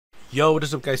Yo, what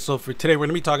is up guys? So for today we're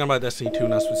going to be talking about Destiny 2.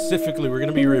 Now specifically we're going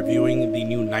to be reviewing the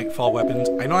new Nightfall weapons.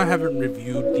 I know I haven't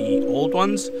reviewed the old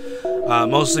ones,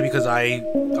 mostly because I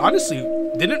honestly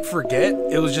didn't forget.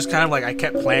 It was just kind of like I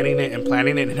kept planning it and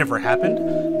it never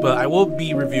happened. But I will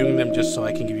be reviewing them just so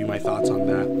I can give you my thoughts on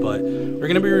that. But we're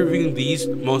going to be reviewing these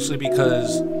mostly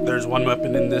because there's one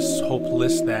weapon in this whole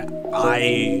list that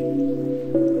I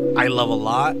love a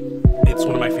lot. It's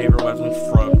one of my favorite weapons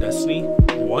from Destiny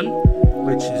 1,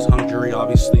 which is Hung Jury,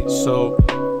 obviously. So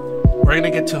we're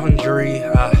gonna get to Hung Jury.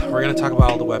 We're gonna talk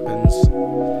about all the weapons.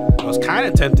 I was kind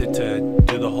of tempted to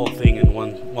do the whole thing in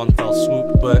one fell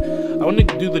swoop, but I wanted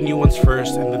to do the new ones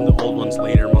first and then the old ones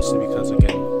later, mostly because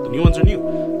again the new ones are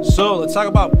new. So let's talk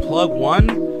about Plug 1,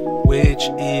 which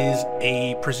is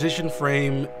a precision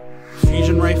frame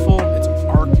fusion rifle. It's an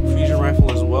arc fusion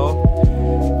rifle as well.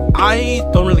 I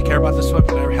don't really care about this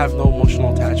weapon. I have no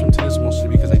emotional attachment to this, mostly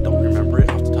because I don't remember it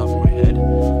off the top of my head.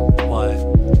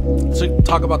 But to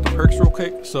talk about the perks real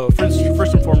quick. So first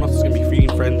and foremost, it's going to be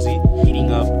Feeding Frenzy,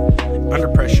 Heating Up, Under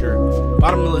Pressure,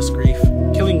 Bottomless Grief,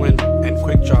 Killing Wind, and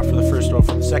Quick Draw for the first row.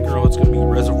 For the second row, it's going to be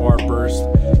Reservoir Burst,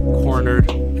 Cornered,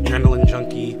 Adrenaline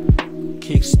Junkie,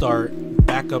 Kickstart,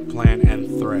 Backup Plan, and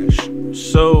Thresh.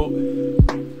 So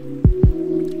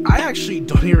I actually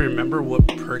don't even remember what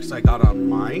perks I got on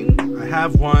mine. I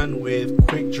have one with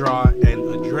Quick Draw and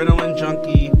Adrenaline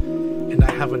Junkie, and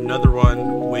I have another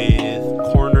one with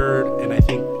Cornered and I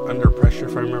think Under Pressure,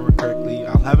 if I remember correctly.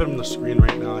 I'll have it on the screen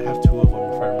right now. I have two of them,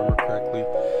 if I remember correctly.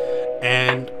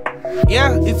 And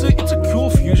yeah, it's a cool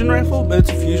fusion rifle, but it's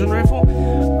a fusion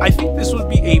rifle. I think this would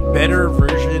be a better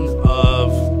version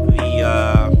of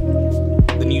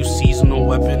the new seasonal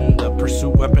weapon, the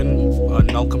pursuit weapon,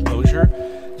 Null Composure.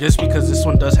 Just because this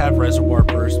one does have Reservoir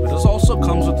Burst, but it also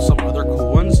comes with some other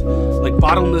cool ones. Like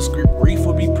Bottomless Grief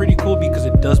would be pretty cool because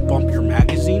it does bump your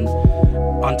magazine,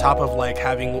 on top of like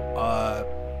having a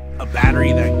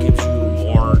battery that gives you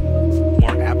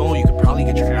more ammo. You could probably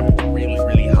get your ammo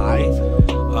really high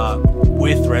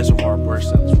with Reservoir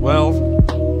Burst as well.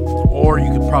 Or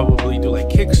you could probably do like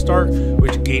Kickstart,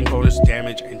 which gain bonus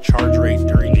damage and charge rate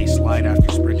during a slide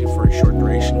after sprinting for a short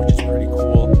duration, which is pretty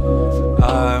cool.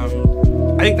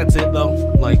 I think that's it though.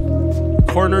 Like,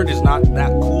 Cornered is not that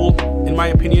cool in my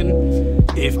opinion.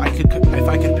 If I could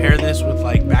pair this with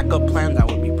like Backup Plan, that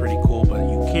would be pretty cool, but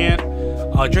you can't.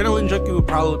 Adrenaline Junkie would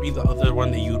probably be the other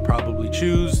one that you would probably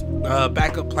choose.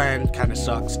 Backup Plan kind of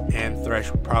sucks, and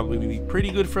Thresh would probably be pretty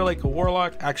good for like a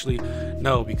Warlock. Actually,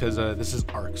 no, because this is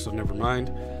Arc, so never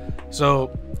mind.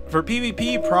 So for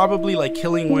PvP, probably like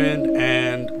Killing Wind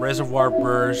and Reservoir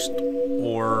Burst,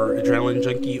 or Adrenaline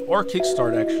Junkie, or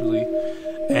Kickstart actually.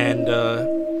 And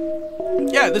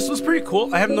yeah, this was pretty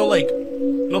cool. I have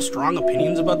no strong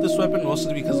opinions about this weapon,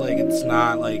 mostly because like it's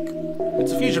not like,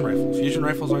 it's a fusion rifle. Fusion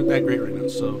rifles aren't that great right now.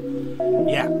 So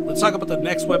yeah, let's talk about the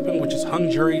next weapon, which is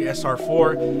Hung Jury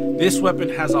SR4. This weapon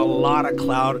has a lot of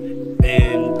clout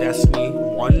in Destiny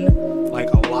 1, like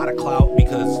a lot of clout,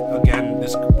 because again,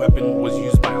 this weapon was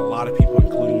used by a lot of people,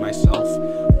 including myself,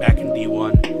 back in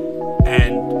D1,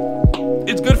 and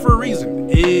it's good for a reason.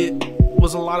 It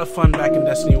was a lot of fun back in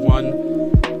Destiny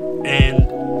 1, and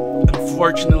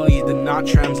unfortunately it did not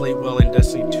translate well in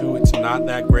Destiny 2. It's not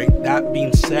that great. That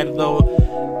being said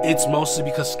though, it's mostly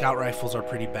because scout rifles are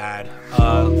pretty bad.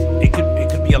 It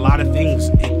could be a lot of things.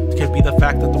 It could be the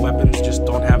fact that the weapons just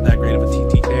don't have that great of a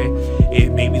TTK.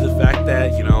 It may be the fact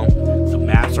that, you know, the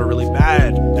maps are really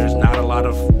bad. There's not a lot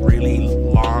of really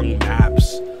long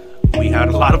maps. We had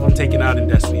a lot of them taken out in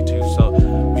Destiny 2, so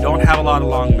we don't have a lot of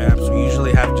long maps. We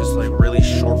usually have just like really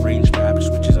short range maps,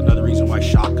 which is another reason why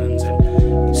shotguns and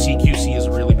CQC is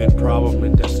a really big problem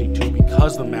in Destiny 2,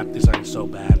 because the map design is so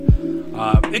bad.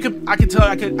 I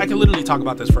could literally talk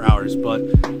about this for hours, but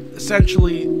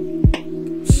essentially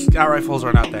scout rifles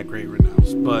are not that great right now.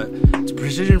 But it's a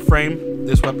precision frame.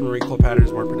 This weapon recoil pattern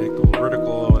is more predictable,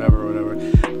 vertical, or whatever.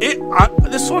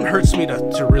 This one hurts me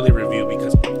to really review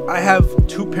because I have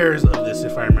two pairs of this,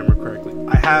 if I remember correctly.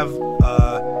 I have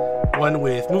one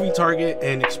with Moving Target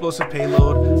and Explosive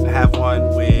Payload. I have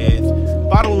one with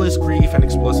Bottomless Grief and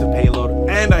Explosive Payload,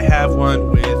 and I have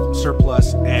one with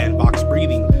Surplus and Box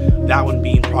Breathing. That one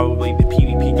being probably the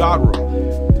PvP God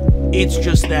Roll. It's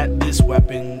just that this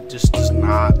weapon just does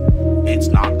not, it's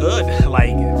not good.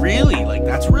 Like, really, like,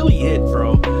 that's really it,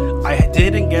 bro. I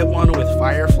didn't get one with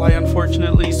Firefly,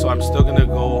 unfortunately, so I'm still gonna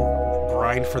go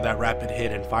grind for that rapid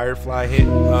hit and Firefly hit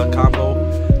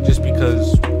combo, just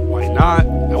because, why not?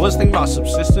 I was thinking about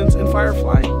Subsistence and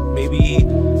Firefly. Maybe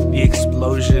the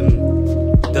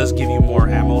explosion does give you more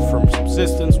ammo from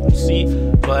Subsistence, we'll see.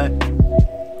 But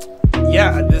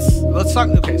yeah, let's talk.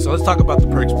 Okay, so let's talk about the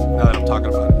perks now that I'm talking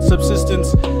about it.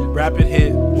 Subsistence, rapid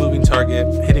hit, moving target,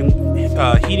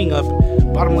 heating up,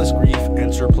 bottomless grief,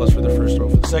 and surplus for the first row.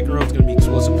 For the second row, it's going to be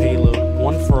explosive payload,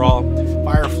 one for all,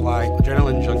 firefly,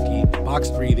 adrenaline junkie,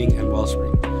 boxed breathing, and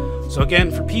wellspring. So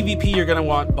again, for PvP, you're going to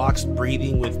want boxed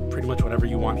breathing with pretty much whatever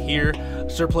you want here.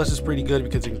 Surplus is pretty good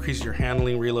because it increases your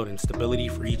handling, reload, and stability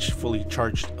for each fully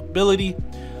charged ability.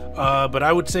 But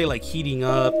I would say like heating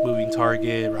up, moving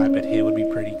target, rapid hit would be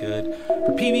pretty good.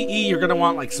 For PvE, you're gonna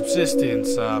want like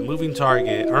subsistence, moving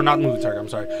target, or not moving target, I'm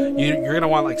sorry. You're gonna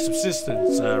want like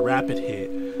subsistence, rapid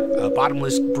hit.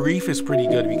 Bottomless brief is pretty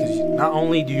good because not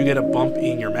only do you get a bump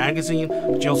in your magazine,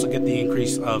 but you also get the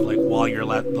increase of like while you're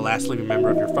the last living member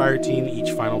of your fire team,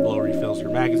 each final blow refills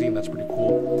your magazine. That's pretty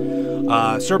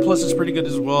cool. Surplus is pretty good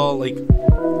as well. Like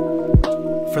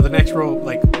for the next row,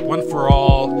 like one for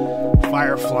all,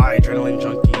 firefly, adrenaline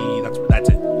junkie. That's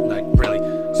it. Like really.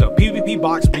 So PvP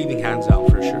box breathing hands out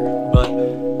for sure. But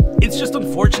it's just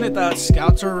unfortunate that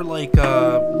scouts are like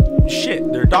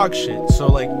shit. They're dog shit. So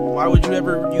like, why would you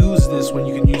ever use this when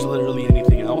you can use literally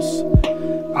anything else?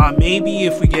 Maybe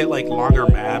if we get like longer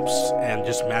maps and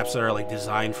just maps that are like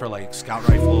designed for like scout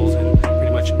rifles and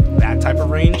pretty much that type of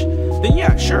range, then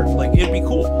yeah, sure, like it'd be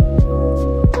cool.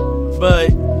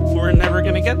 But we're never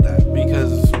gonna get that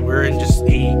because we're in just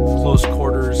a close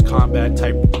quarters combat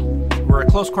type. We're a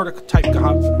close quarter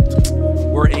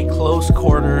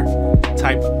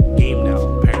type game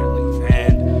now, apparently.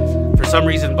 And for some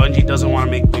reason, Bungie doesn't want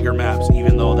to make bigger maps,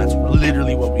 even though that's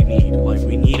literally what we need. Like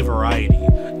we need variety,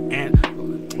 and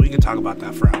we can talk about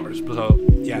that for hours. So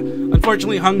yeah,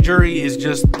 unfortunately, Hung Jury is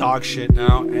just dog shit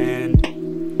now, and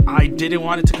I didn't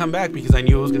want it to come back because I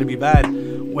knew it was gonna be bad.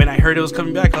 When I heard it was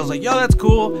coming back, I was like, yo, that's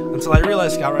cool, until I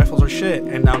realized scout rifles are shit,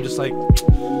 and now I'm just like,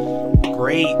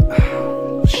 great,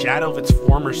 shadow of its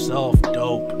former self,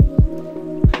 dope.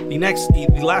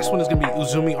 The last one is going to be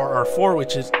Uzumi RR4,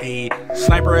 which is a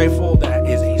sniper rifle that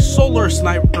is a solar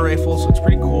sniper rifle, so it's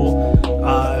pretty cool.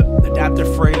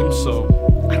 Adaptive frame, so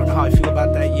I don't know how I feel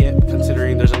about that yet,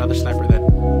 considering there's another sniper that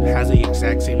has the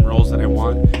exact same roles that I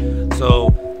want.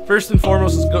 So first and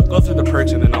foremost, let's go through the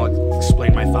perks, and then I'll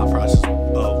explain my thought process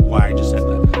of why I just said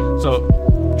that. So,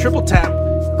 triple tap,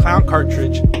 clown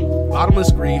cartridge,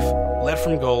 bottomless grief, lead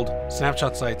from gold,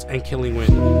 snapshot sights, and killing wind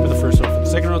for the first row. For the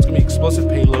second row, it's going to be explosive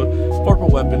payload, portable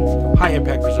weapon, high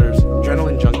impact reserves,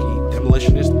 adrenaline junkie,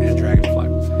 demolitionist, and dragonfly.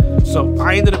 So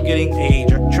I ended up getting a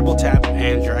triple tap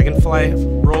and dragonfly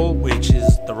roll, which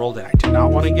is the roll that I do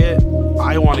not want to get.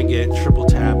 I want to get triple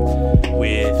tap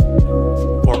with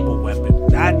portable weapon.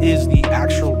 That is the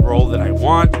actual roll that I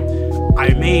want.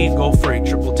 I may go for a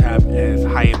triple tap and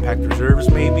high impact reserves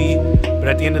maybe, but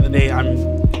at the end of the day, I'm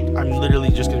literally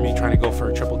just going to be trying to go for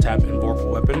a triple tap and vorpal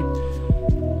weapon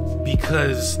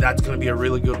because that's going to be a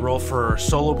really good roll for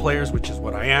solo players, which is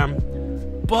what I am.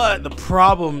 But the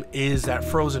problem is that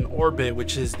Frozen Orbit,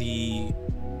 which is the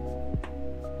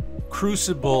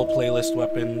Crucible playlist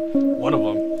weapon, one of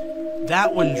them,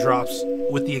 that one drops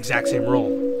with the exact same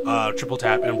roll, triple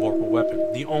tap and vorpal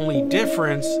weapon. The only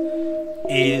difference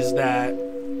is that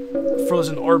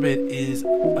Frozen Orbit is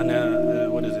an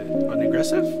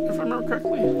aggressive, if I remember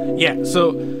correctly. Yeah,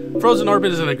 so Frozen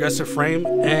Orbit is an aggressive frame,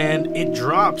 and it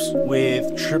drops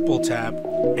with triple tap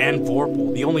and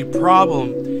vorpal. The only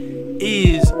problem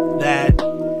is that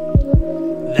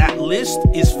that list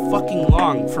is fucking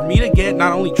long. For me to get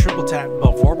not only triple tap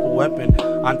but vorpal weapon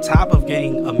on top of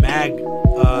getting a mag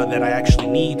that I actually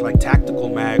need, like tactical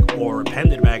mag or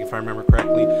appended mag, if I remember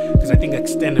correctly, because I think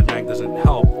extended mag doesn't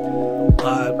help.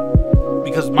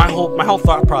 Because my whole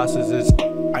thought process is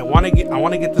I want to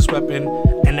get this weapon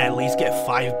and at least get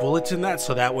 5 bullets in that,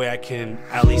 so that way I can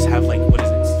at least have like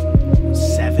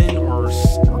 7 or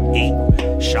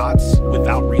 8 shots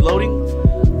without reloading.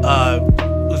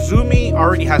 Uzumi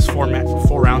already has 4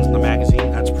 rounds in the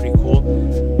magazine. That's pretty cool.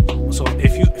 So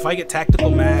if I get tactical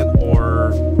mag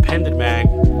or appended mag,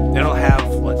 then I'll have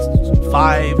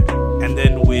 5, and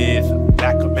then with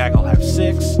backup mag I'll have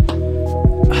 6.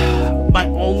 My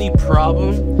only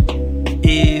problem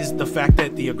is the fact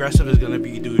that the aggressive is going to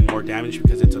be doing more damage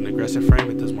because it's an aggressive frame.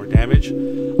 It does more damage.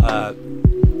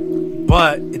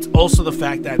 But it's also the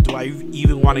fact that do I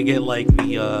even want to get like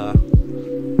the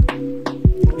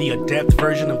adept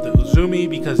version of the Uzumi,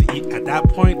 because at that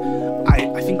point I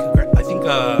think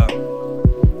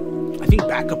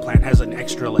backup plan has an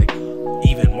extra like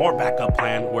even more backup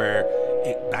plan where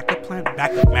backup mag the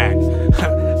backup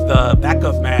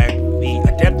mag, the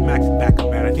adept mag backup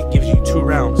mag, I think gives you 2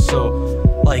 rounds. So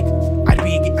like I'd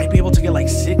be able to get like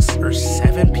 6 or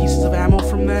 7 pieces of ammo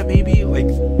from that, maybe. Like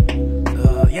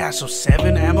yeah, so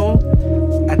 7 ammo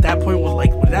at that point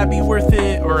would that be worth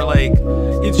it? Or like,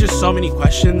 it's just so many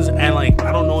questions, and like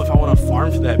I don't know if I want to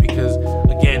farm for that, because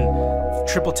again,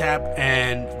 triple tap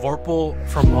and Vorpal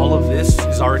from all of this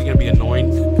is already gonna be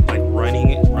annoying. Like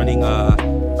running a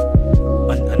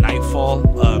Nightfall,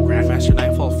 Grandmaster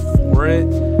Nightfall for it.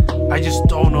 I just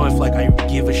don't know if like I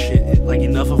give a shit, like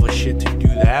enough of a shit to do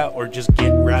that, or just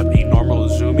grab a normal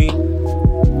Izumi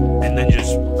and then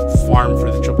just farm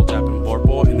for the triple tap and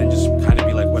Vorpal, and then just kind of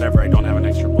be like, whatever, I don't have an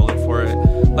extra bullet for it.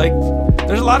 Like,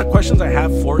 there's a lot of questions I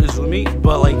have for Izumi,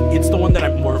 but like it's the one that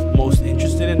I'm most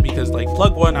interested in, because like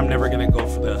plug 1, I'm never gonna go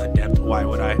for the adept. Why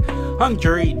would I? Hung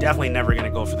Jury, definitely never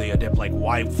gonna go for the adept. Like,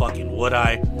 why fucking would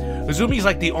I? Izumi's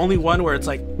like the only one where it's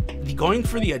like going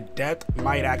for the adept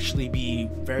might actually be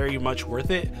very much worth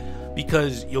it,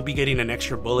 because you'll be getting an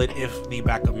extra bullet if the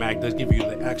backup mag does give you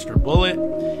the extra bullet.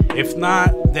 If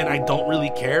not, then I don't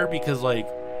really care, because like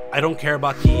I don't care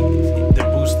about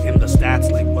the boost in the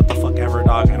stats. Like, what the fuck ever,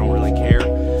 dog. I don't really care,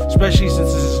 especially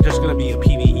since this is just gonna be a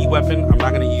PvE weapon. I'm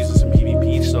not gonna use this in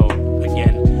PvP, so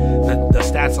again, the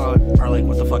stats are like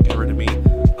what the fuck ever to me.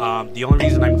 The only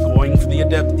reason I'm going for the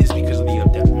adept is because of the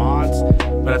adept mods,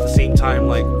 but at the same time,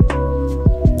 like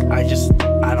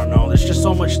I don't know, there's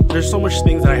so much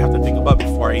things that I have to think about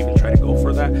before I even try to go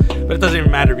for that. But it doesn't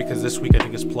even matter, because this week I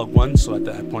think it's plug 1, so at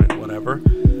that point, whatever.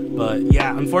 But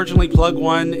yeah, unfortunately plug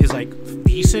 1 is like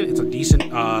decent. It's a decent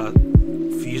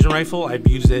fusion rifle. I've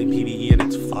used it in PvE and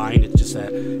it's fine. It's just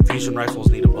that fusion rifles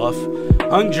need a buff.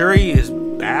 Hung Jury is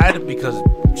bad because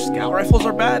scout rifles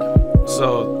are bad,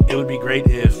 so it would be great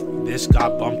if this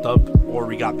got bumped up, or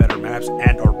we got better maps,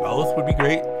 and or both would be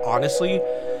great, honestly.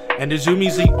 And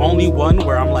Izumi's the only one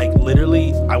where I'm like,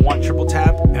 literally, I want triple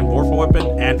tap and Vorpal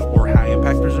weapon and or high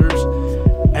impact reserves,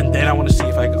 and then I want to see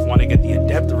if I want to get the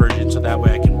adept version, so that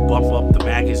way I can bump up the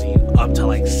magazine up to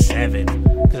like 7,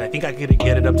 because I think I could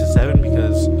get it up to 7,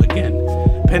 because again,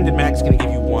 pendant mag is going to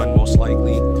give you 1 most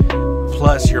likely,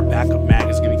 plus your backup mag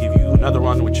is going to give you another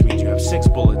one, which means you have 6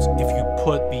 bullets. If you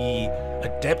put the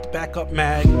adept backup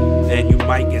mag, then you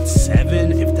might get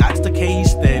 7. If that's the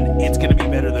case, then it's going to be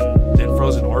better than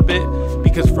Frozen Orbit,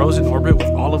 because Frozen Orbit, with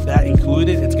all of that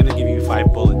included, it's going to give you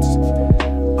 5 bullets.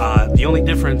 The only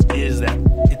difference is that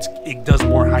it does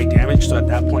more high damage, so at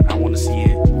that point I want to see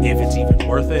it, if it's even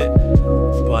worth it.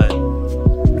 But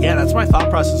yeah, that's my thought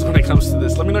process when it comes to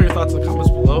this. Let me know your thoughts in the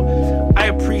comments below. I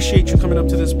appreciate you coming up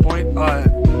to this point.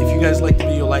 If you guys like the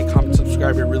video, like, comment,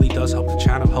 subscribe. It really does help the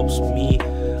channel, helps me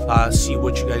see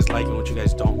what you guys like and what you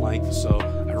guys don't like. So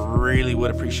I really would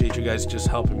appreciate you guys just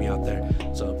helping me out there.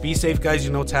 So be safe, guys.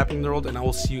 You know what's happening in the world, and I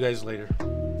will see you guys later.